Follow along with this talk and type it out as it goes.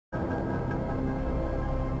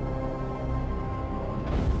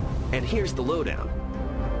And here's the lowdown.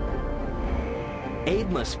 Abe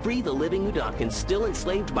must free the living Mudokons still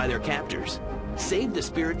enslaved by their captors, save the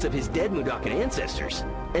spirits of his dead Mudokon ancestors,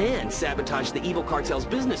 and sabotage the evil cartel's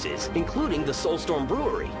businesses, including the Soulstorm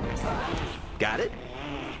Brewery. Got it?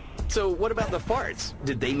 So what about the farts?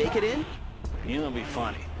 Did they make it in? You know, it'd be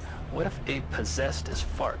funny. What if Abe possessed his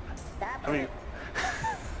fart? I mean,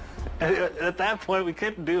 at that point, we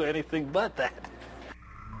couldn't do anything but that.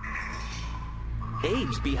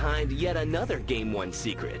 Abe's behind yet another Game 1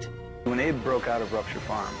 secret. When Abe broke out of Rupture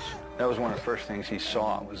Farms, that was one of the first things he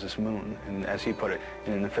saw was this moon, and as he put it,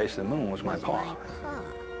 in the face of the moon was my paw.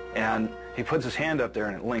 And he puts his hand up there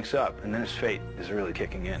and it links up, and then his fate is really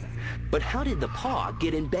kicking in. But how did the paw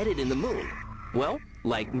get embedded in the moon? Well,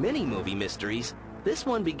 like many movie mysteries, this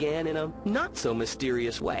one began in a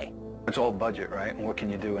not-so-mysterious way. It's all budget, right? And what can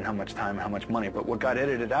you do and how much time and how much money? But what got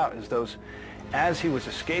edited out is those, as he was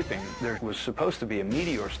escaping, there was supposed to be a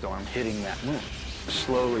meteor storm hitting that moon,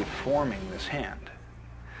 slowly forming this hand.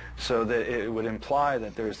 So that it would imply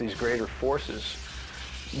that there's these greater forces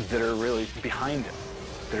that are really behind him,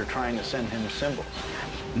 that are trying to send him symbols.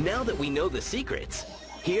 Now that we know the secrets,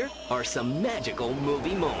 here are some magical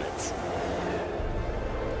movie moments.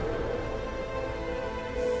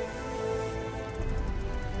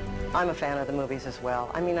 I'm a fan of the movies as well.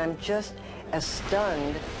 I mean, I'm just as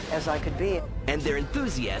stunned as I could be. And their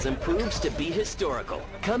enthusiasm proves to be historical,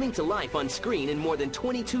 coming to life on screen in more than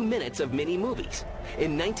 22 minutes of mini-movies.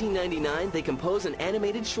 In 1999, they compose an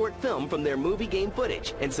animated short film from their movie game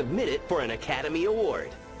footage and submit it for an Academy Award.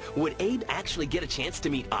 Would Abe actually get a chance to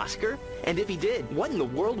meet Oscar? And if he did, what in the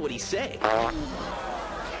world would he say?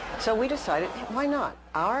 So we decided, why not?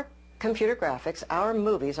 Our computer graphics, our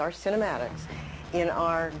movies, our cinematics in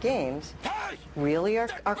our games really are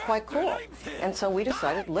quite cool. And so we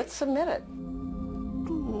decided, let's submit it.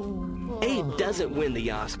 Abe doesn't win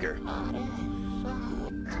the Oscar.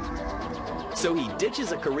 So he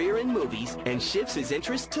ditches a career in movies and shifts his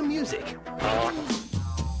interest to music,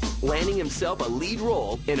 landing himself a lead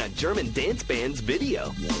role in a German dance band's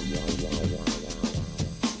video.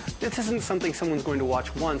 This isn't something someone's going to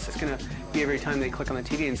watch once. It's going to be every time they click on the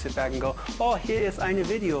TV and sit back and go, oh, here is eine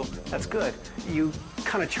Video. That's good. You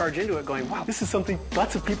kind of charge into it going, wow, this is something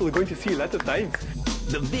lots of people are going to see lots of times.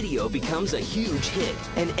 The video becomes a huge hit,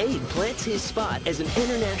 and Abe plants his spot as an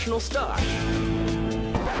international star.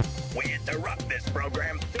 We interrupt this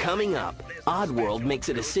program. Coming up, Oddworld makes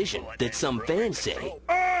a decision that some fans say,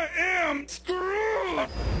 I am screwed!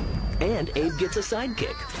 And Abe gets a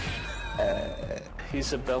sidekick.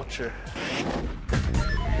 He's a belcher.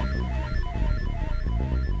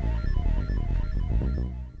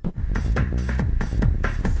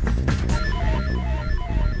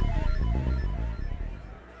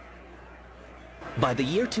 By the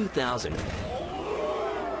year 2000,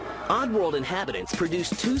 Oddworld inhabitants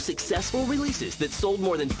produced 2 successful releases that sold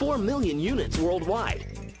more than 4 million units worldwide.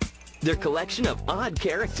 Their collection of odd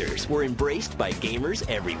characters were embraced by gamers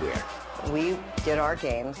everywhere. We did our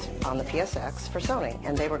games on the PSX for Sony,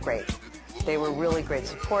 and they were great. They were really great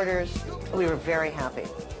supporters. We were very happy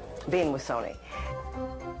being with Sony.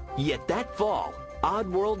 Yet that fall,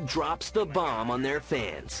 Oddworld drops the bomb on their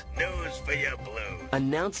fans, News for you, Blue.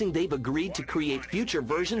 announcing they've agreed to create future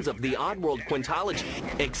versions of the Oddworld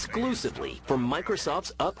Quintology exclusively for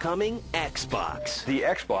Microsoft's upcoming Xbox. The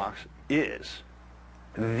Xbox is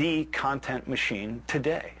the content machine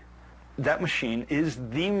today. That machine is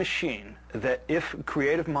the machine that if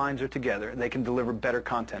creative minds are together, they can deliver better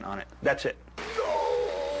content on it. That's it.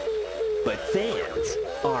 But fans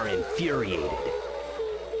are infuriated.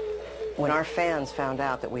 When our fans found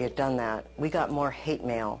out that we had done that, we got more hate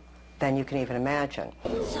mail than you can even imagine.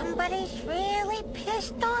 Somebody's really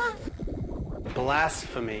pissed off.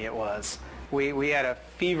 Blasphemy it was. We had a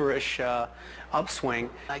feverish upswing.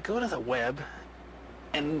 I go to the web,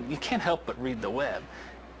 and you can't help but read the web.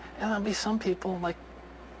 And there'll be some people, like,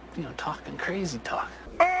 you know, talking crazy talk.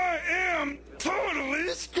 I am totally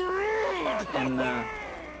screwed! And,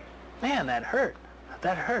 man, that hurt.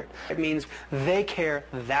 That hurt. It means they care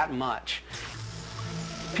that much.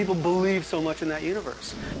 People believe so much in that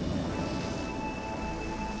universe.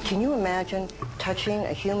 Can you imagine touching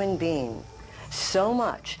a human being so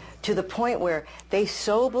much to the point where they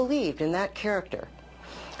so believed in that character?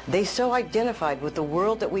 They so identified with the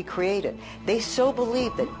world that we created. They so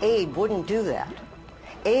believed that Abe wouldn't do that.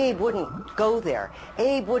 Abe wouldn't go there.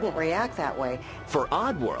 Abe wouldn't react that way. For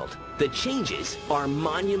Oddworld, the changes are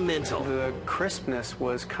monumental. The crispness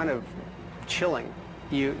was kind of chilling.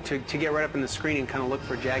 To get right up in the screen and kind of look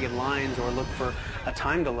for jagged lines or look for a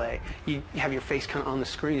time delay, you have your face kind of on the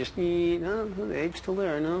screen, just, no, the ape's still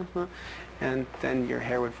there, no, and then your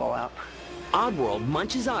hair would fall out. Oddworld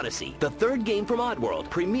Munch's Odyssey, the third game from Oddworld,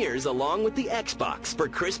 premieres along with the Xbox for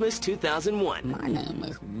Christmas 2001. My name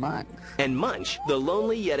is Munch. And Munch, the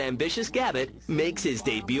lonely yet ambitious Gabbit, makes his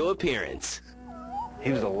debut appearance.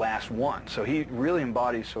 He was the last one, so he really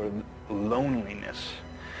embodies sort of loneliness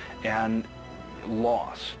and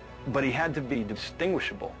loss. But he had to be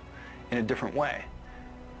distinguishable in a different way.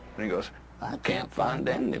 And he goes, I can't find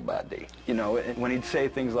anybody. You know, when he'd say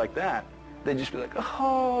things like that, they'd just be like,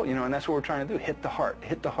 oh, you know, and that's what we're trying to do, hit the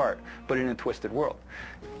heart, but in a twisted world.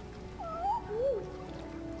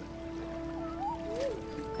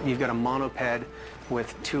 You've got a monoped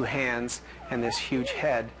with two hands and this huge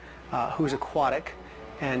head who's aquatic,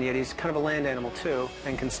 and yet he's kind of a land animal too,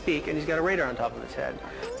 and can speak, and he's got a radar on top of his head.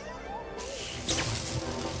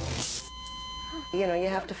 You know, you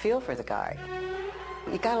have to feel for the guy.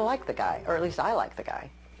 You gotta like the guy, or at least I like the guy.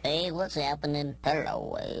 Hey, what's happening?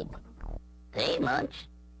 Hello, Abe. Hey, Munch.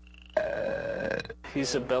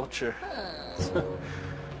 He's a belcher.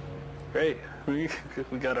 Great. We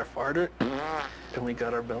got our farter, and we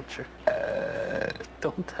got our belcher.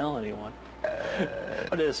 Don't tell anyone.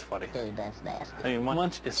 But it is funny. That's nasty. I mean,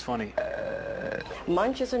 Munch is funny.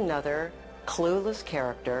 Munch is another clueless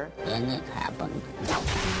character And it happened.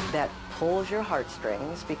 that pulls your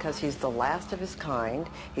heartstrings because he's the last of his kind.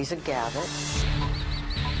 He's a Gabbit.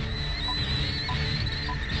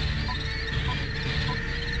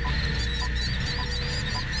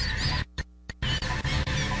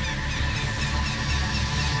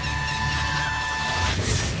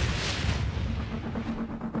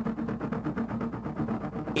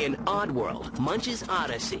 In Oddworld, Munch's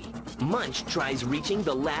Odyssey, Munch tries reaching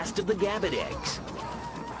the last of the Gabbit eggs,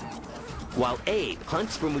 while Abe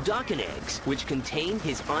hunts for Mudokon eggs, which contain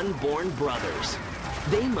his unborn brothers.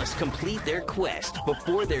 They must complete their quest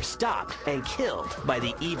before they're stopped and killed by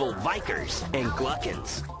the evil Vikers and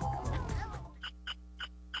Gluckins.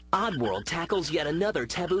 Oddworld tackles yet another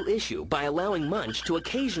taboo issue by allowing Munch to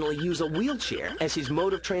occasionally use a wheelchair as his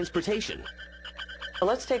mode of transportation.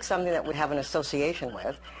 Let's take something that we have an association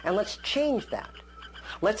with, and let's change that.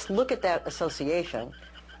 Let's look at that association,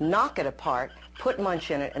 knock it apart, put Munch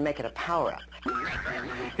in it, and make it a power-up.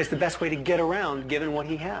 It's the best way to get around given what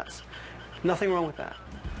he has. Nothing wrong with that.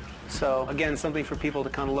 So, again, something for people to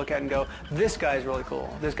kind of look at and go, this guy's really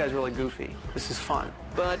cool, this guy's really goofy, this is fun.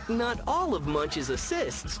 But not all of Munch's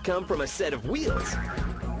assists come from a set of wheels.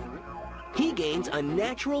 He gains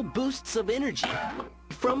unnatural boosts of energy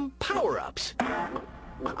from power-ups.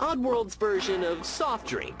 Oddworld's version of soft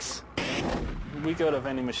drinks. We go to a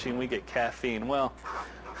vending machine, we get caffeine. Well,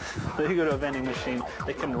 they go to a vending machine,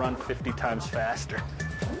 they can run 50 times faster.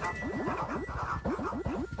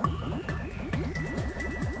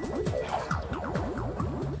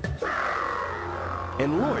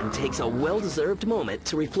 And Lorne takes a well-deserved moment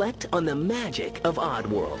to reflect on the magic of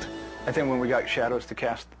Oddworld. I think when we got shadows to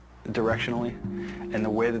cast directionally, and the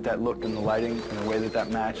way that that looked in the lighting, and the way that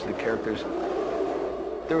that matched the characters,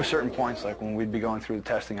 there were certain points, like when we'd be going through the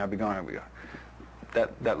testing, I'd be going,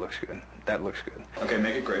 that looks good, that looks good. Okay,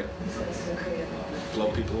 make it great. Blow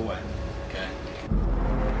people away. Okay.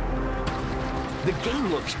 The game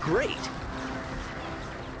looks great.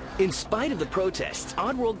 In spite of the protests,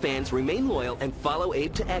 Oddworld fans remain loyal and follow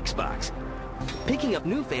Abe to Xbox, picking up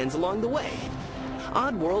new fans along the way.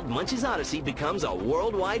 Oddworld Munch's Odyssey becomes a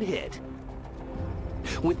worldwide hit.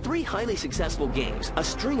 With 3 highly successful games, a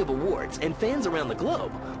string of awards, and fans around the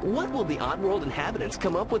globe, what will the Oddworld inhabitants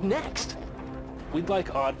come up with next? We'd like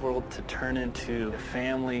Oddworld to turn into a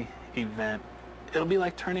family event. It'll be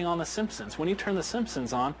like turning on The Simpsons. When you turn The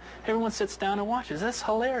Simpsons on, everyone sits down and watches. That's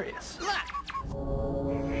hilarious.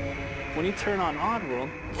 When you turn on Oddworld...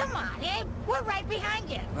 Come on, Abe. We're right behind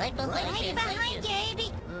you. Right behind you,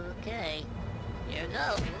 Abe. Okay. Here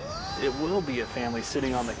goes. It will be a family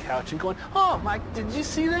sitting on the couch and going, oh, Mike, did you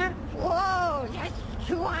see that? Whoa, that's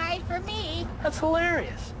too high for me. That's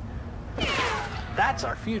hilarious. That's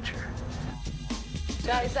our future.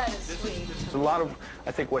 Guys, that is sweet. A lot of,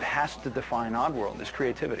 I think, what has to define Oddworld is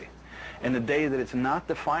creativity. And the day that it's not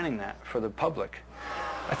defining that for the public,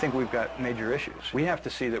 I think we've got major issues. We have to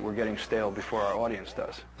see that we're getting stale before our audience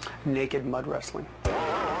does. Naked mud wrestling.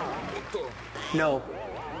 No,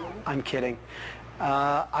 I'm kidding.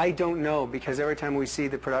 I don't know, because every time we see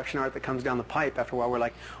the production art that comes down the pipe, after a while we're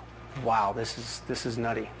like, wow, this is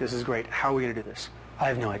nutty. This is great. How are we going to do this? I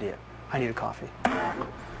have no idea. I need a coffee.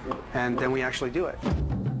 And then we actually do it.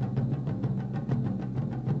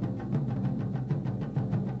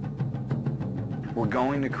 We're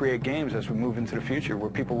going to create games as we move into the future where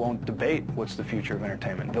people won't debate what's the future of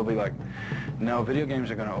entertainment. They'll be like, no, video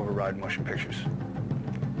games are going to override motion pictures.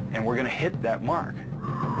 And we're going to hit that mark.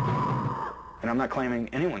 And I'm not claiming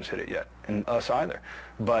anyone's hit it yet, and us either,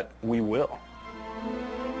 but we will.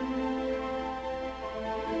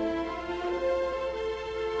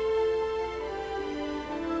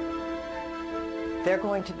 They're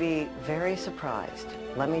going to be very surprised.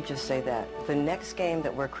 Let me just say that. The next game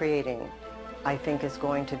that we're creating, I think, is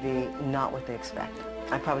going to be not what they expect.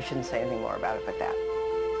 I probably shouldn't say anything more about it but that.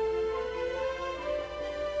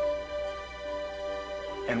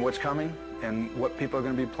 And what's coming and what people are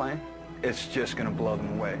going to be playing, it's just going to blow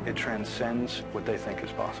them away. It transcends what they think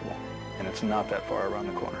is possible, and it's not that far around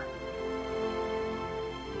the corner.